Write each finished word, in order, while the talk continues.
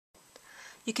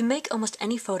You can make almost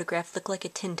any photograph look like a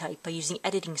tintype by using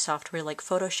editing software like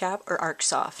Photoshop or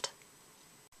Arcsoft.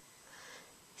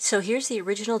 So here's the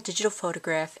original digital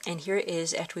photograph, and here it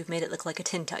is after we've made it look like a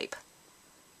tintype.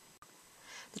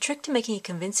 The trick to making a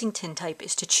convincing tintype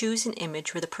is to choose an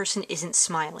image where the person isn't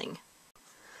smiling.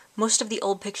 Most of the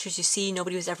old pictures you see,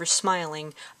 nobody was ever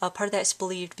smiling. Part of that is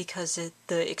believed because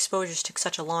the exposures took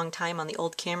such a long time on the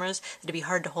old cameras that it'd be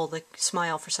hard to hold a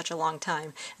smile for such a long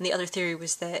time. And the other theory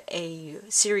was that a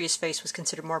serious face was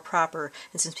considered more proper,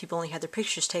 and since people only had their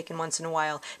pictures taken once in a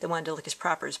while, they wanted to look as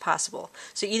proper as possible.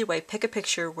 So either way, pick a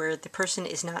picture where the person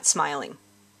is not smiling.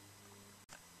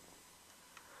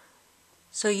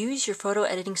 So use your photo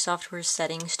editing software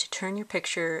settings to turn your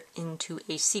picture into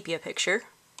a sepia picture.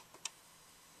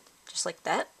 Just like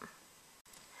that.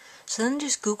 So then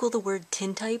just Google the word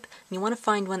tintype, and you want to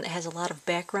find one that has a lot of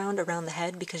background around the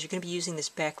head because you're going to be using this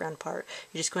background part.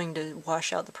 You're just going to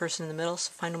wash out the person in the middle,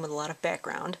 so find one with a lot of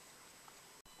background.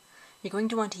 You're going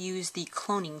to want to use the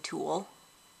cloning tool.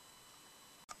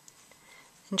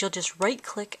 And you'll just right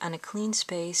click on a clean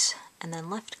space and then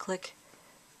left click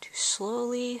to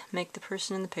slowly make the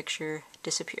person in the picture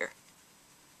disappear.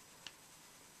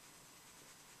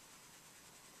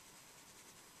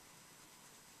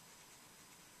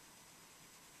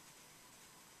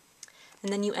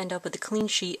 And then you end up with a clean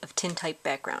sheet of tintype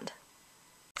background.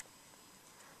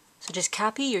 So just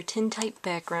copy your tintype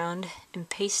background and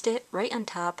paste it right on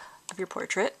top of your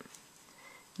portrait.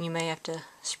 You may have to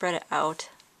spread it out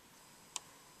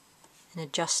and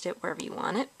adjust it wherever you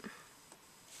want it.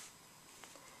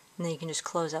 And then you can just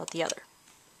close out the other.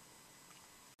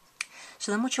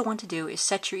 So then what you'll want to do is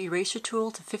set your eraser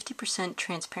tool to 50%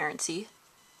 transparency.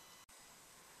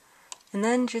 And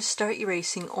then just start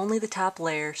erasing only the top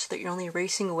layer so that you're only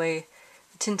erasing away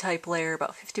the tintype layer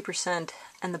about 50%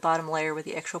 and the bottom layer where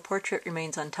the actual portrait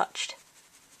remains untouched.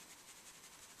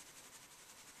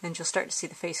 And you'll start to see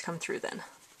the face come through then.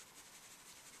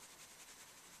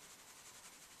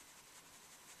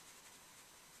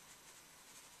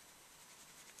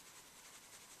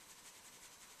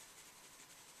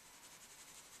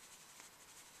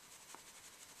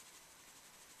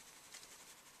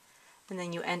 And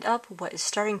then you end up with what is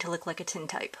starting to look like a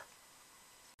tintype.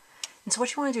 And so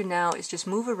what you want to do now is just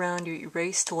move around your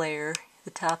erased layer,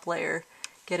 the top layer,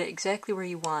 get it exactly where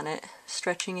you want it,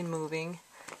 stretching and moving,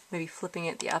 maybe flipping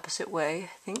it the opposite way,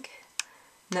 I think.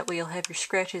 And that way you'll have your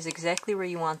scratches exactly where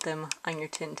you want them on your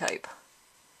tintype.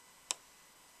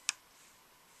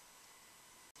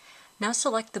 Now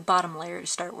select the bottom layer to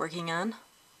start working on.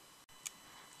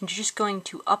 And you're just going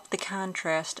to up the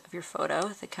contrast of your photo,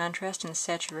 the contrast and the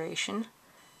saturation,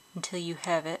 until you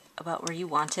have it about where you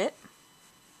want it.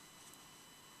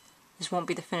 This won't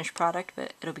be the finished product,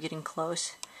 but it'll be getting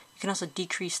close. You can also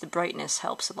decrease the brightness,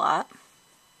 helps a lot.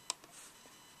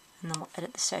 And then we'll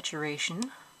edit the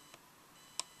saturation.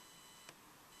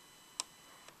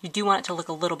 You do want it to look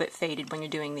a little bit faded when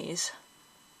you're doing these.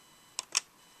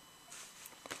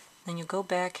 Then you'll go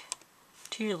back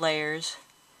to your layers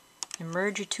and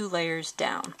merge your two layers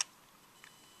down.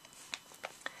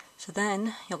 So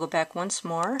then you'll go back once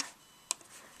more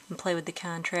and play with the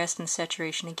contrast and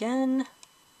saturation again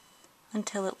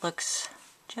until it looks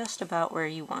just about where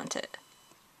you want it.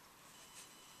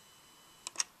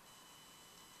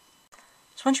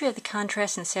 So once you have the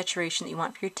contrast and saturation that you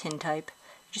want for your tintype,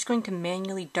 you're just going to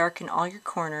manually darken all your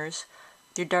corners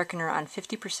with your darkener on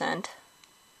 50%.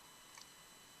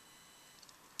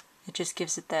 It just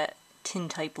gives it that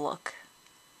tintype look.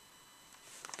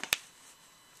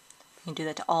 You can do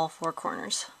that to all four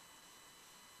corners.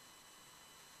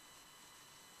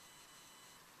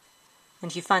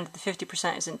 And if you find that the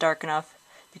 50% isn't dark enough,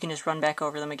 you can just run back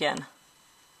over them again.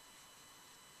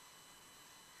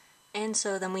 And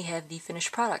so then we have the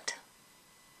finished product.